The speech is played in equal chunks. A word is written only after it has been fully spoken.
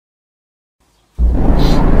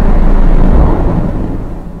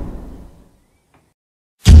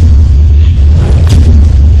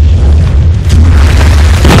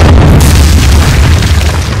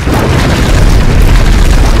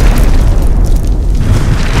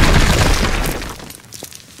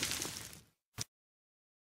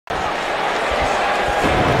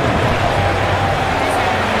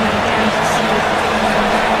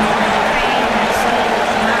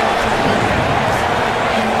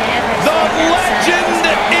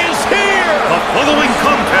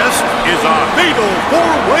is a fatal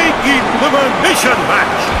four-way elimination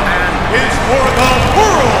match and is for the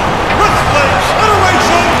World Wrestling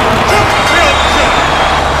Federation Championship.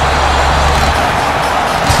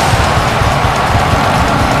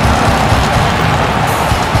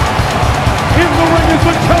 In the ring is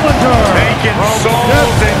the challenger. Taking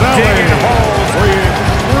souls and digging holes.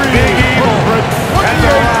 Big Evil has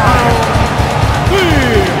arrived.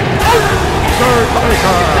 The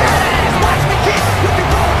Undertaker.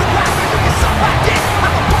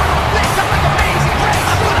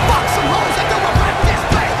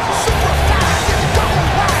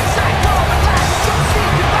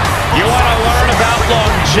 You want to learn about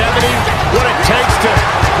longevity, what it takes to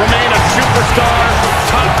remain a superstar,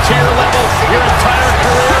 top tier level, your entire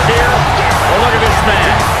career here? Well, look at this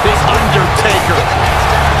man, the Undertaker.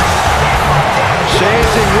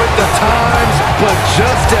 Changing with the times, but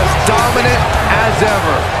just as dominant as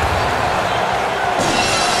ever.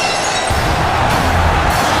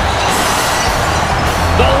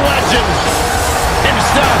 The legend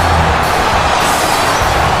himself.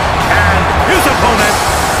 And his opponent,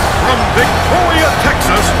 from Victoria,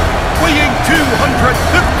 Texas, weighing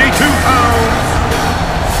 252 pounds,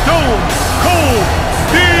 Stone Cold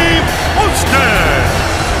Steve Austin.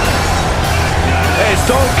 Hey,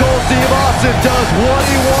 Stone Cold Steve Austin does what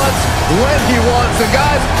he wants, when he wants. And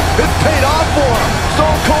guys, it's paid off for him.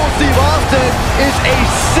 Stone Cold Steve Austin is a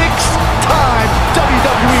 6-time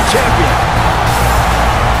WWE champion.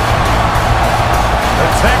 The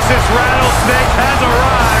Texas Rattlesnake has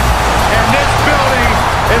arrived, and this building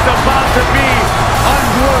is about to be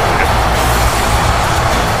unglued.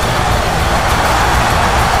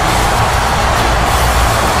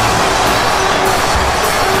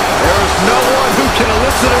 There's no one who can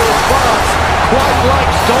elicit a response quite like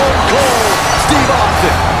Stone Cold Steve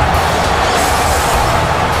Austin.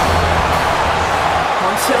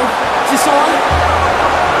 1, 2, is this on?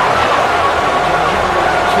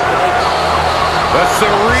 The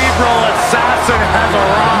cerebral assassin has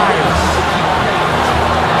arrived.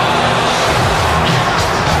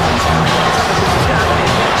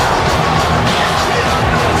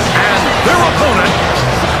 And their opponent,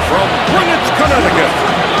 from Greenwich, Connecticut,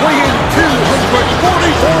 weighing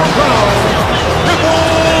 244 pounds,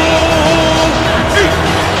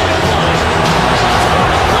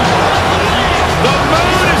 The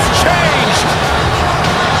mood has changed.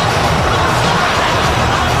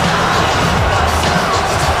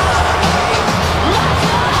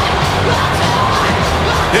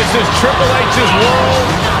 This is Triple H's world.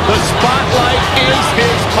 The spotlight is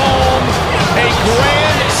his home. A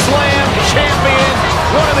Grand Slam champion,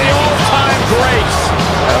 one of the all-time greats.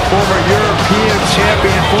 A former European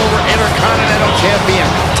champion, former Intercontinental champion,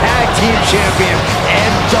 Tag Team champion,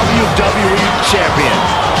 and WWE champion.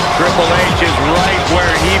 Triple H is right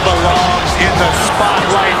where he belongs, in the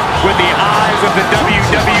spotlight, with the eyes of the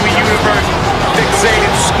WWE Universe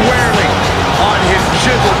fixated squarely on his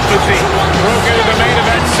chiseled physique. Broke into the main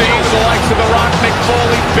event scene with the likes of The Rock, Mick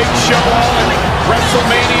Foley, Big Show on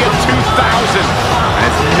WrestleMania 2000, and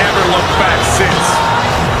has never looked back since.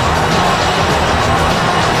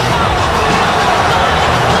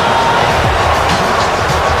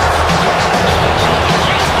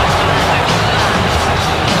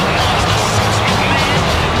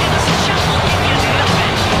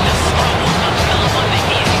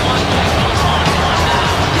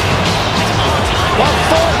 A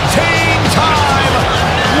 14-time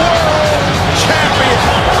world champion,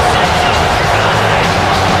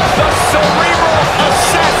 the cerebral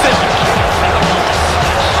assassin,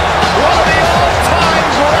 one of the all-time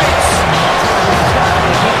greats,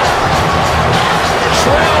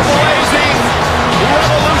 trailblazing,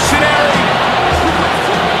 revolutionary.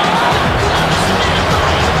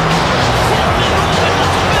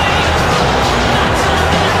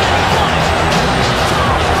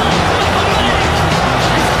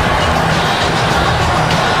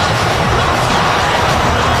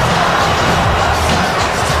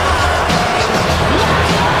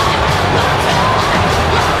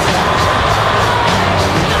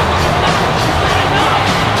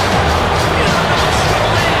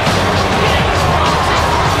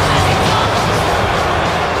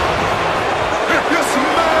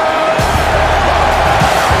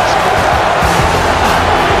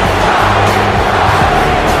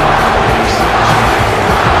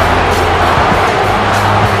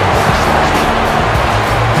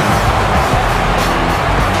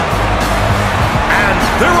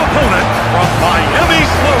 their opponent from Miami,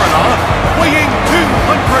 Florida, weighing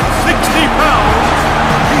 260 pounds,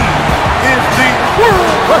 he is the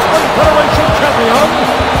World Wrestling Federation Champion,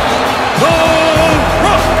 The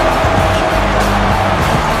Rock.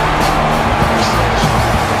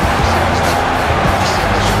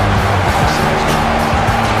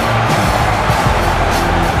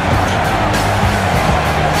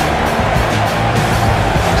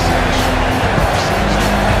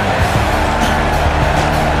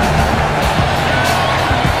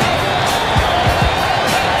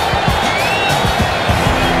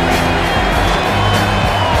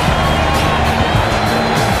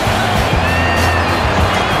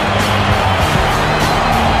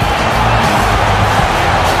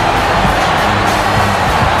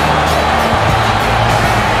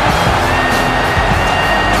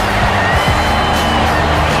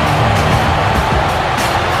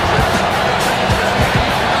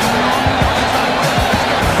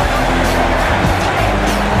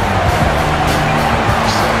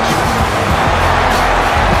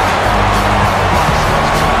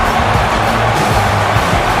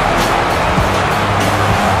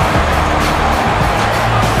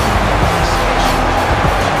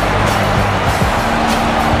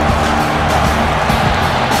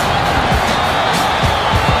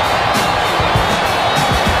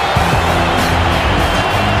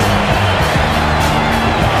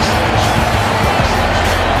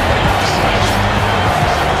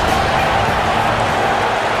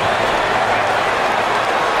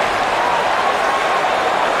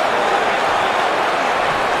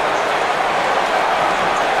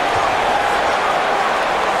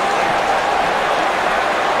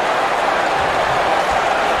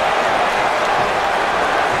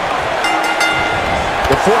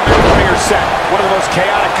 the most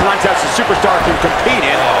chaotic contests a superstar can compete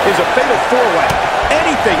in is a fatal four-way.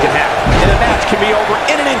 Anything can happen, and a match can be over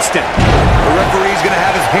in an instant. The referee's going to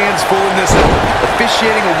have his hands full in this one.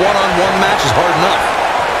 Officiating a one-on-one match is hard enough.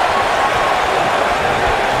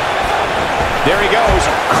 There he goes,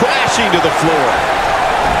 crashing to the floor.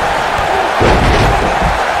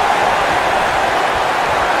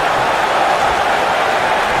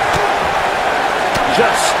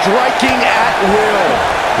 Just striking at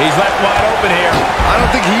will. He's left wide open here. I don't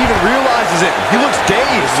think he even realizes it. He looks dazed.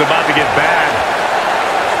 This is about to get bad.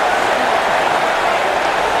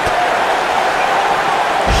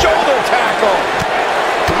 Shoulder tackle.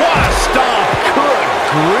 What a stomp. Good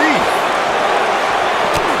grief.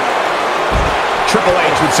 Triple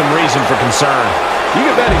H with some reason for concern. You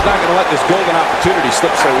can bet he's not going to let this golden opportunity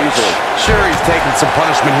slip so easily. Sure, he's taking some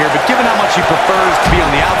punishment here, but given how much he prefers to be on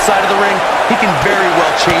the outside of the ring, he can very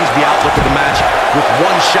well change the outlook of the match with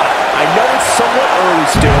one shot. I know it's somewhat early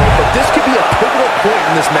still, but this could be a pivotal point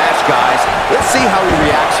in this match, guys. Let's see how he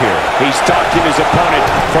reacts here. He's stalking his opponent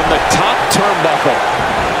from the top turnbuckle.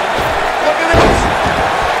 Look at this!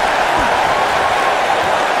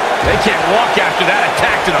 They can't walk after that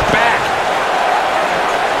attack to the back.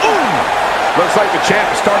 Looks like the champ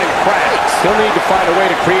is starting to crack. He'll need to find a way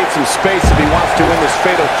to create some space if he wants to win this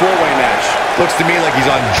fatal four-way match. Looks to me like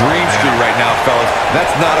he's on Dream Street right now, fellas.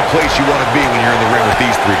 That's not a place you want to be when you're in the ring with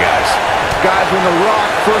these three guys. Guys, when The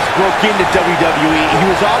Rock first broke into WWE, he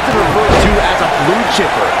was often referred to as a blue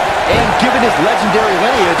chipper. And given his legendary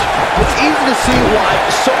lineage, it's easy to see why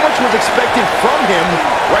so much was expected from him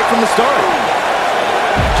right from the start.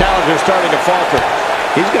 Challenger's starting to falter.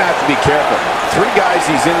 He's going to have to be careful. Three guys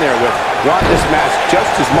he's in there with want this match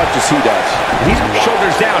just as much as he does. He's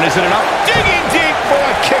shoulders down, isn't enough? Digging deep for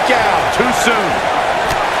a kick out. Too soon.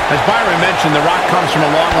 As Byron mentioned, The Rock comes from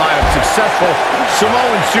a long line of successful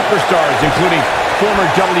Samoan superstars, including former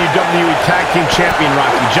WWE Tag Team Champion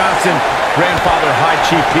Rocky Johnson, grandfather High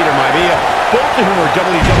Chief Peter Maivia, both of whom were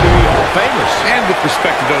WWE Hall of Famers. And with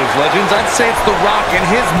respect to those legends, I'd say it's The Rock and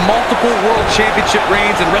his multiple World Championship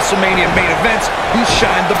reigns and WrestleMania main events who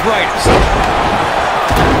shine the brightest.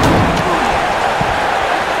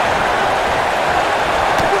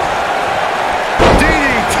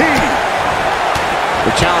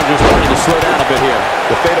 The challenger's starting to slow down a bit here.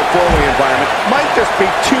 The fatal four-way environment might just be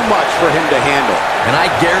too much for him to handle. And I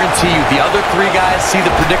guarantee you the other three guys see the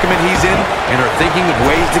predicament he's in and are thinking of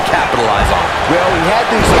ways to capitalize on it. Well, he had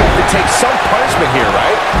to expect to take some punishment here,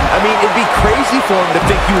 right? I mean, it'd be crazy for him to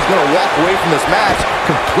think he was going to walk away from this match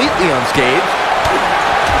completely unscathed.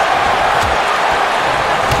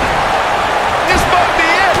 This might be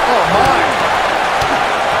it! Oh, my.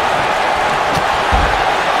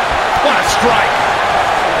 What a strike!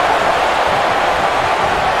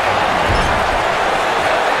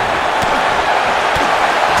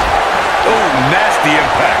 Nasty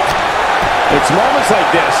impact. It's moments like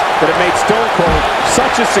this that have made Stone Cold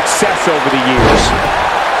such a success over the years.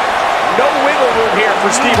 No wiggle room here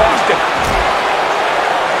for Steve Austin.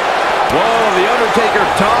 Whoa, the Undertaker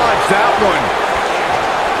dodged that one.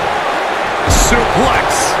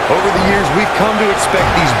 Suplex. Over the years, we've come to expect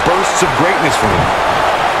these bursts of greatness from him.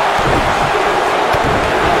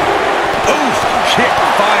 Oof, kick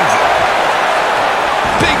finds it.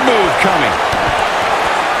 Big move coming.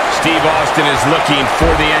 Steve Austin is looking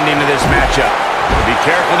for the ending of this matchup. Be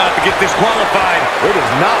careful not to get disqualified. It is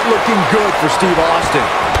not looking good for Steve Austin.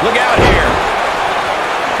 Look out here.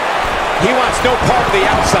 He wants no part of the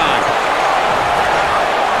outside.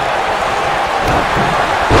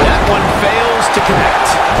 That one fails to connect.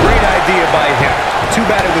 Great idea by him. Too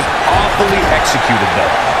bad it was awfully executed,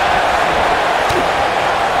 though.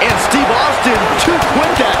 And Steve Austin too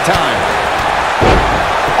quick that time.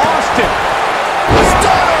 Austin.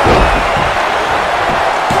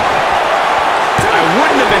 I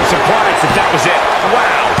wouldn't have been surprised if that was it.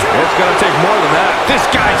 Wow. It's going to take more than that. This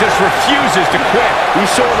guy just refuses to quit. He's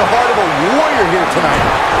showing the heart of a warrior here tonight.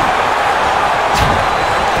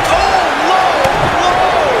 Oh, low.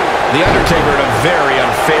 The Undertaker in a very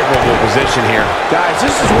unfavorable position here. Guys,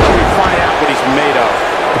 this is where we find out what he's made of.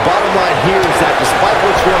 The bottom line here is that despite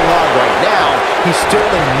what's going on right now, he's still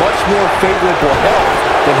in much more favorable health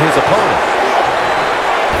than his opponent.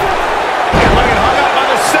 And look at hung up on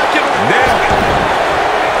the second. Nailed it.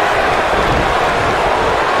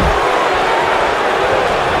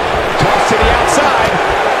 Toss to the outside.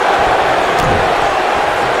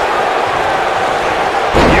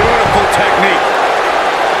 Beautiful technique.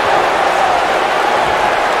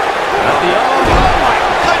 Oh my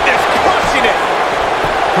goodness, crushing it.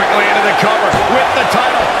 Quickly into the cover with the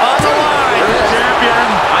title on the line. Champion.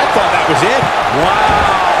 I thought that was it. Wow.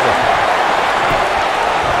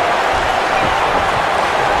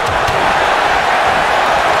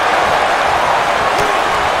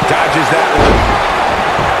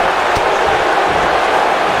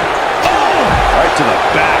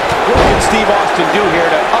 Austin do here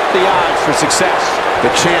to up the odds for success?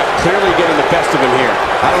 The champ clearly getting the best of him here.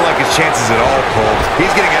 I don't like his chances at all, Cole.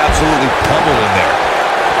 He's getting absolutely pummeled in there.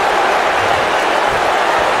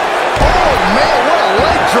 Oh, man, what a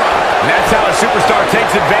leg drop. And that's how a superstar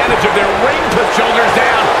takes advantage of their ring, puts shoulders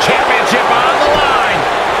down, championship on the line.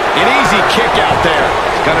 An easy kick out there.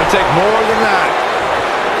 It's going to take more than that.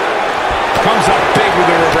 Comes up big with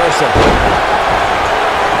the reversal.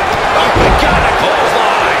 Oh, my God, a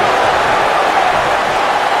clothesline.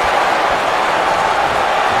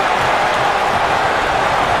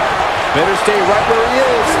 Better stay right where he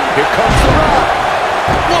is. Here comes the rock.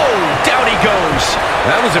 Whoa, down he goes.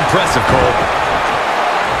 That was impressive, Cole.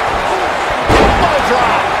 Elbow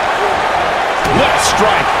drop. What a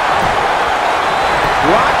strike.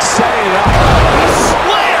 Rock setting it up.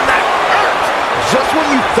 Slam, that hurt. Just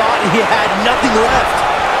when you thought he had nothing left.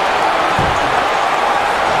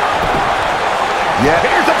 Yeah.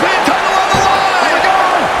 Here's the pin, title on the line. Here we go.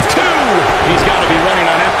 2. He's got to be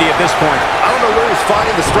running on empty at this point. I don't know where he's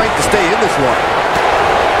finding the strength to stay in this one.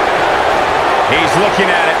 He's looking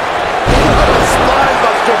at it. Slide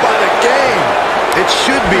buster by the game. It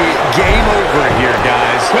should be game over here,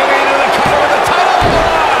 guys. Moving into the cover with the title on the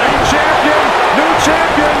line. New champion, new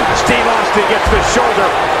champion. Steve Austin gets the shoulder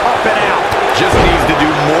up and out. Just needs to do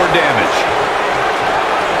more damage.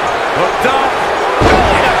 Hooked up.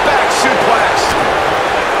 And a back suplex.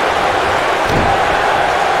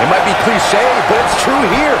 It might be cliche, but it's true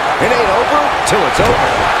here. It ain't over till it's over.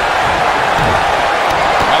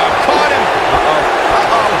 Caught him.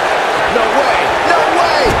 Uh-oh. No way. No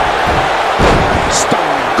way.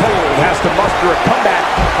 Stone Cold has to muster a comeback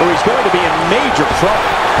or he's going to be in major trouble.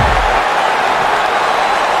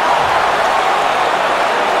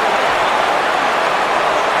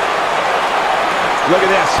 Look at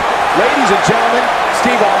this. Ladies and gentlemen,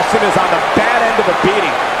 Steve Austin is on the bad end of a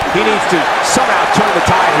beating. He needs to somehow turn the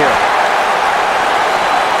tide here.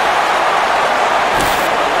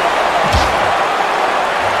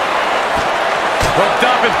 Hooked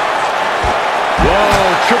up and...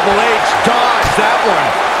 Whoa, Triple H dodged that one.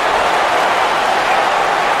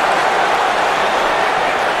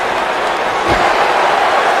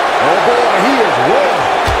 Oh, boy, he is rolling.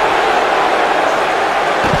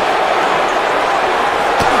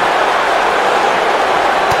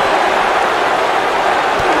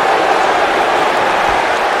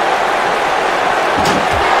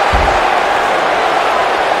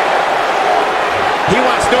 He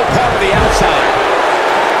wants no part of the outside.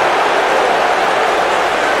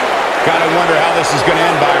 Gotta wonder how this is going to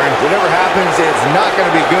end, Byron. Whatever happens, it's not going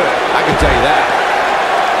to be good. I can tell you that.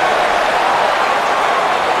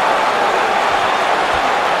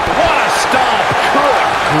 What a stomp. Good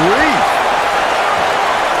grief.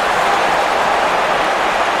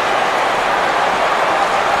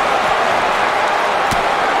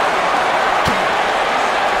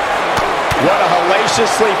 What a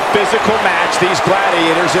hellaciously physical match these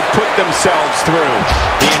gladiators have put themselves through.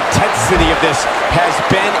 The intensity of this has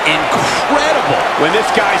been incredible. When this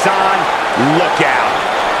guy's on, look out.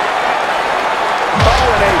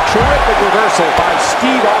 Oh, and a terrific reversal by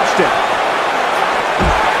Steve Austin.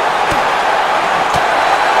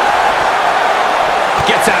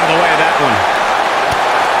 Gets out of the way of that one.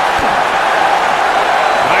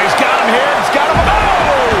 Oh, he's got him here. He's got him.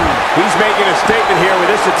 Oh! He's making a statement here with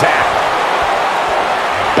this attack.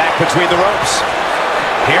 Back between the ropes.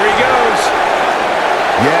 Here he goes.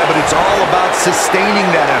 Yeah, but it's all about sustaining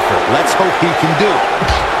that effort. Let's hope he can do it.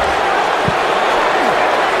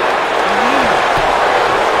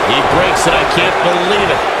 He breaks it. I can't believe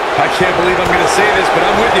it. I can't believe I'm going to say this, but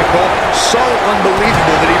I'm with you, Cole. So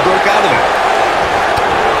unbelievable that he broke out of it.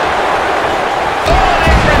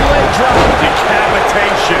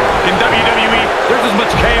 Decapitation. In WWE, there's as much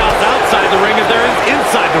chaos outside the ring as there is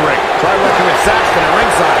inside the ring. Try working with Saxton at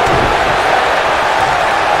ringside.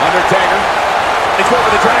 Undertaker. He's going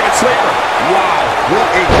for the Dragon Sleeper. Wow, what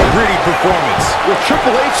a gritty performance. Will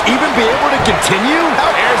Triple H even be able to continue?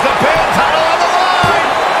 Here's the pin. Title on the line.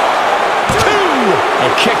 2. A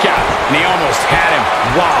kick out. And he almost had him.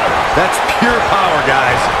 Wow, that's pure power,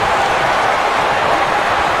 guys.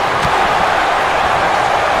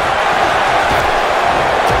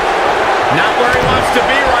 Not where he wants to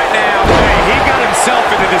be right now. Hey, he got himself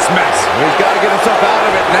into this mess. He's got to get himself out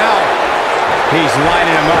of it now. He's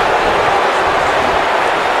lining him up.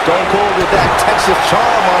 Stone Cold with that Texas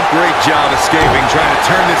charm on. Great job escaping, trying to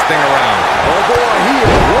turn this thing around. Oh, boy, he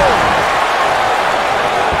is rolling.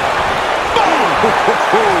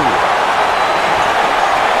 Boom!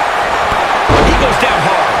 He goes down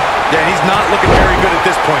hard. Yeah, he's not looking very good at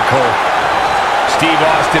this point, Cole. Steve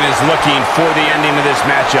Austin is looking for the ending of this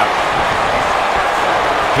matchup.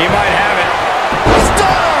 He might have it.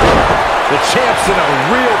 Stunner! The champ's in a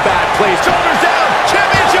real bad place. Shoulders down.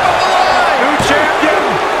 Championship on the line. New champion.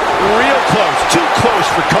 Real close. Too close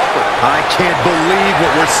for comfort. I can't believe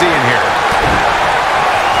what we're seeing here.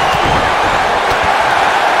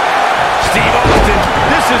 Steve Austin,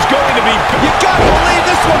 this is going to be... You gotta believe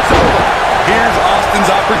this one's over. Here's Austin's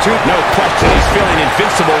opportunity. No question, he's feeling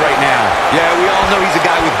invincible right now. Yeah, we all know he's a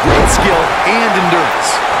guy with great skill and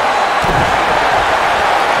endurance.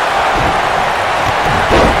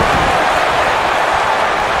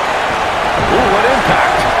 Ooh, what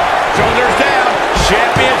impact. Shoulders down.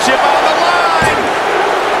 Championship on the line.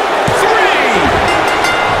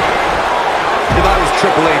 3. If I was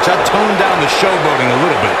Triple H, I'd tone down the showboating a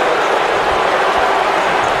little bit.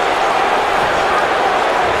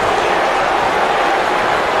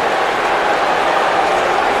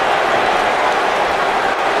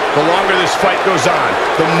 The longer this fight goes on,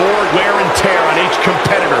 the more wear and tear on each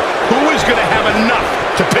competitor. Who is going to have enough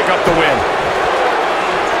to pick up the win?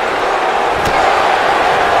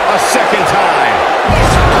 A second time.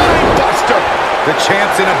 Spine buster. The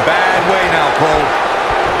champ's in a bad way now, Cole.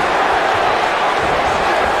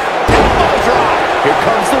 Elbow drop. Here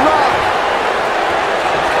comes The Rock.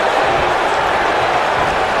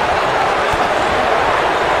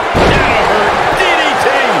 That'll hurt.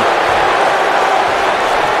 DDT.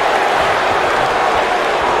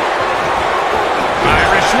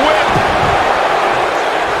 Irish whip.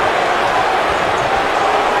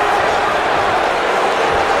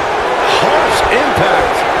 Harsh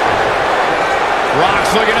impact.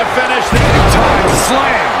 Rock's looking to finish the time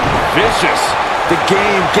slam. Vicious. The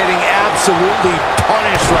game getting absolutely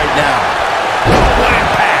punished right now. What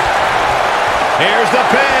impact. Here's the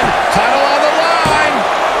pin. Title on the line.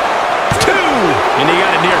 2. And he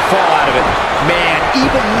got a near fall out of it. Man,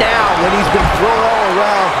 even now when he's been thrown all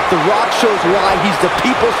around, The Rock shows why he's the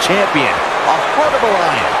people's champion. A heart of a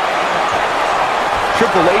lion.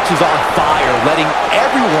 Triple H is on fire, letting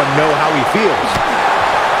everyone know how he feels.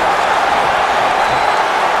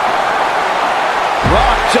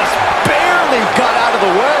 Rock just barely got out of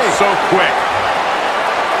the way. So quick.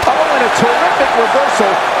 Oh, and a terrific reversal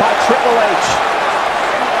by Triple H.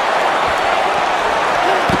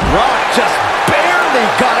 Rock just barely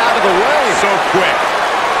got out of the way. So quick.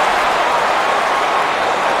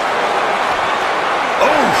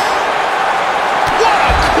 Oof. What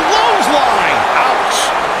a clothesline.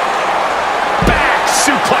 Ouch. Back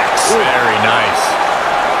suplex. Very nice.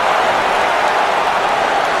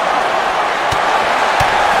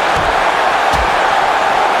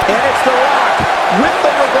 And it's The Rock with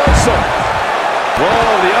the reversal.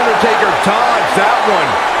 Whoa, The Undertaker dodged that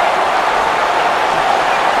one.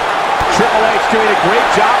 Triple H doing a great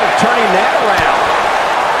job of turning that around.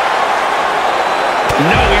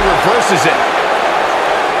 No, he reverses it.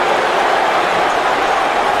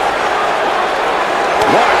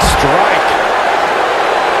 What a strike.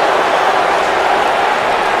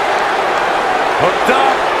 Hooked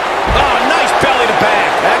up. Oh, nice belly to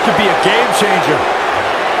back. That could be a game changer.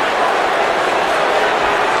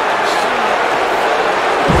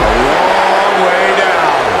 A long way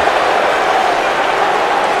down.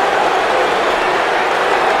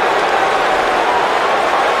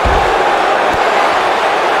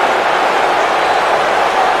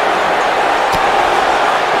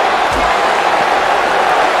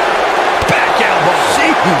 Back elbow.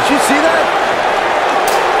 Did you see that?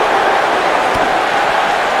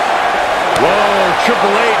 Whoa,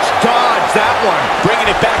 Triple H dodged that one. Bringing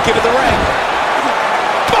it back into the ring.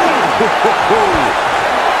 Boom!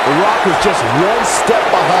 The Rock was just one step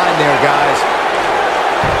behind there, guys.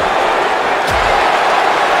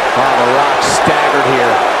 Oh, The Rock staggered here.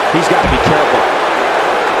 He's got to be careful.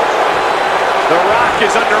 The Rock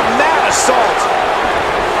is under mad assault.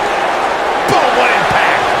 Boom, what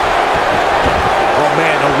impact. Oh,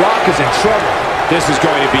 man, The Rock is in trouble. This is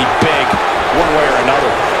going to be big, one way or another.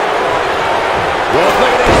 Well, look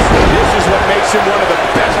at this. This is what makes him one of the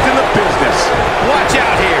best in the business. Watch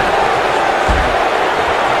out here.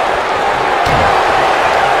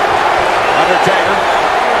 Undertaker.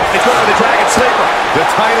 They go for the Dragon Sleeper. The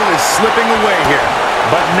title is slipping away here.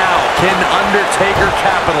 But now, can Undertaker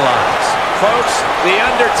capitalize? Folks, The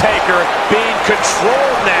Undertaker being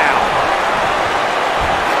controlled now.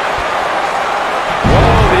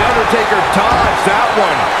 Whoa, The Undertaker dodged that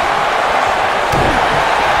one.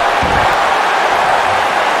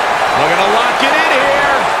 Looking to lock it in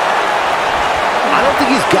here. I don't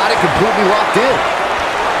think he's got it completely locked in.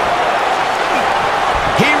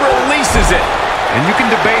 He releases it. And you can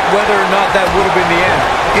debate whether or not that would have been the end.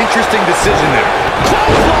 Interesting decision there.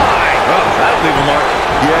 Clothesline. Oh, that'll leave a mark.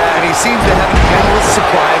 Yeah, and he seems to have an endless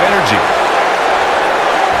supply of energy.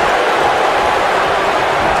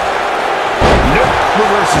 Nope,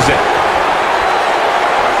 reverses it.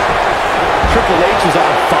 Triple H is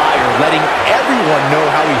on fire, letting everyone know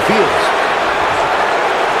how he feels.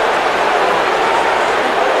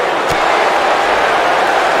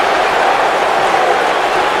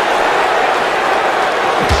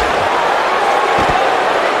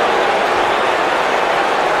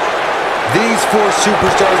 These four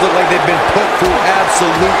superstars look like they've been put through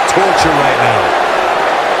absolute torture right now.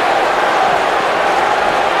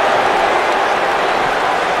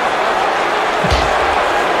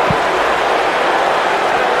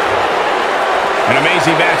 An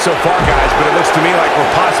amazing match so far, guys, but it looks to me like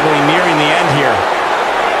we're possibly nearing the end here.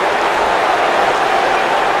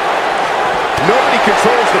 Nobody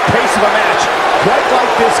controls the pace of a match quite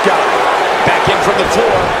like this guy. Back in from the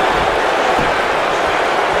floor.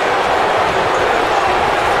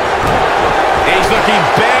 He's looking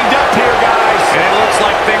banged up here, guys. And it looks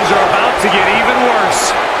like things are about to get even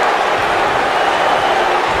worse.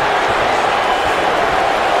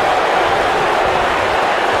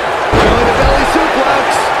 Going to belly suplex.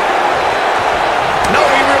 No,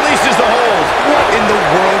 he releases the hold. What in the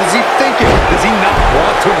world is he thinking? Does he not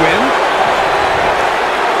want to win?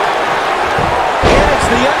 And it's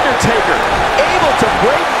the Undertaker, able to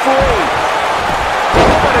break free.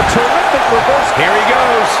 Oh, what a terrific reverse. Here he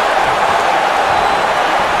goes.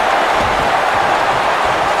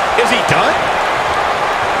 Is he done?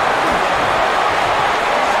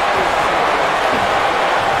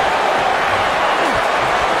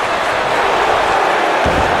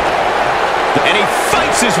 And he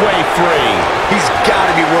fights his way free. He's got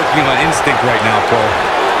to be working on instinct right now, Cole.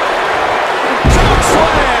 Choke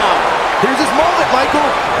slam. Here's his moment, Michael.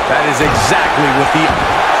 That is exactly what the...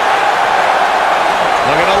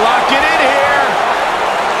 Looking to lock it in here.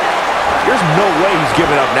 There's no way he's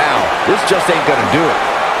giving up now. This just ain't gonna do it.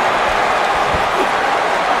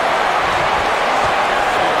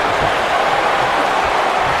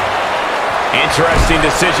 Interesting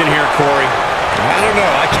decision here, Corey. I don't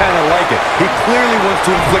know. I kind of like it. He clearly wants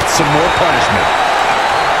to inflict some more punishment.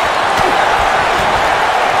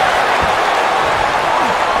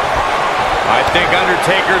 I think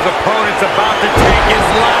Undertaker's opponent's about to take his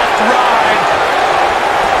last ride.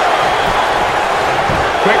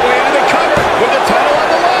 Quickly into the cover with the title on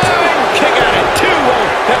the line. Kick out at 2. Oh,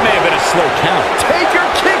 that may have been a slow count. Taker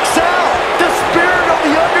kicks out. The spirit of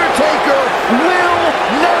the Undertaker will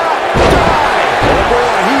not die. Oh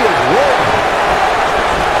boy, he is rolling.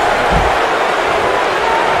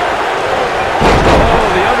 Oh,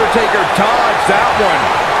 the Undertaker dodged that one.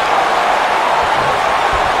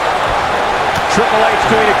 Triple H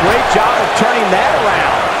doing a great job of turning that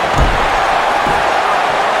around.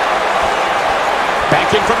 Back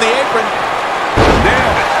in from the apron.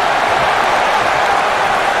 Nailed it.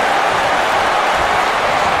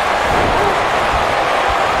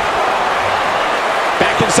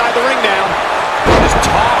 Back inside the ring now. Just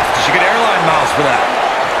tossed. She get airline miles for that.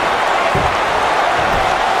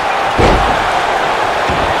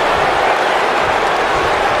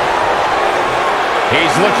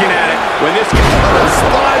 He's looking at it. When this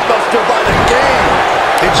slide buster by the game.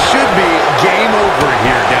 It should be game over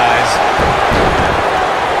here, guys.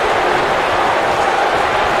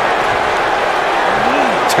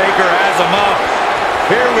 Taker has him up.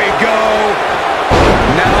 Here we go.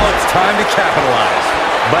 Now it's time to capitalize.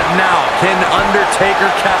 But now, can Undertaker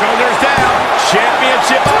shoulders down?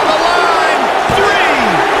 Championship on the line.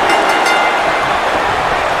 3.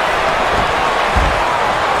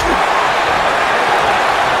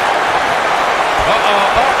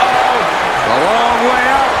 A long way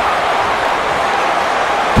out.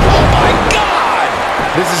 Oh, my God.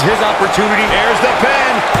 This is his opportunity. There's the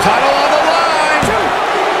pin. Title on the line.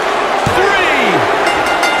 3.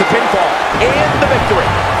 The pinfall and the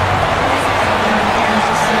victory.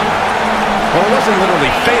 Well, it wasn't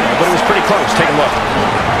literally fatal, but it was pretty close. Take a look.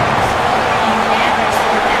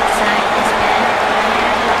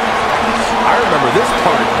 I remember this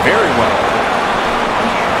part very well.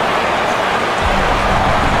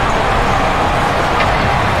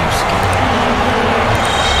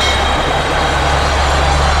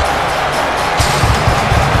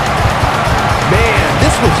 Man,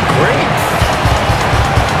 this was great.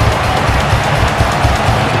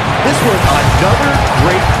 This was another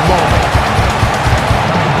great moment.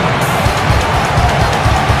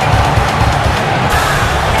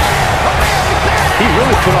 He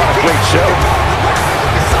really put on a great show.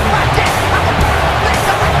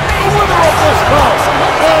 The winner of this match, and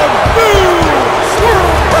the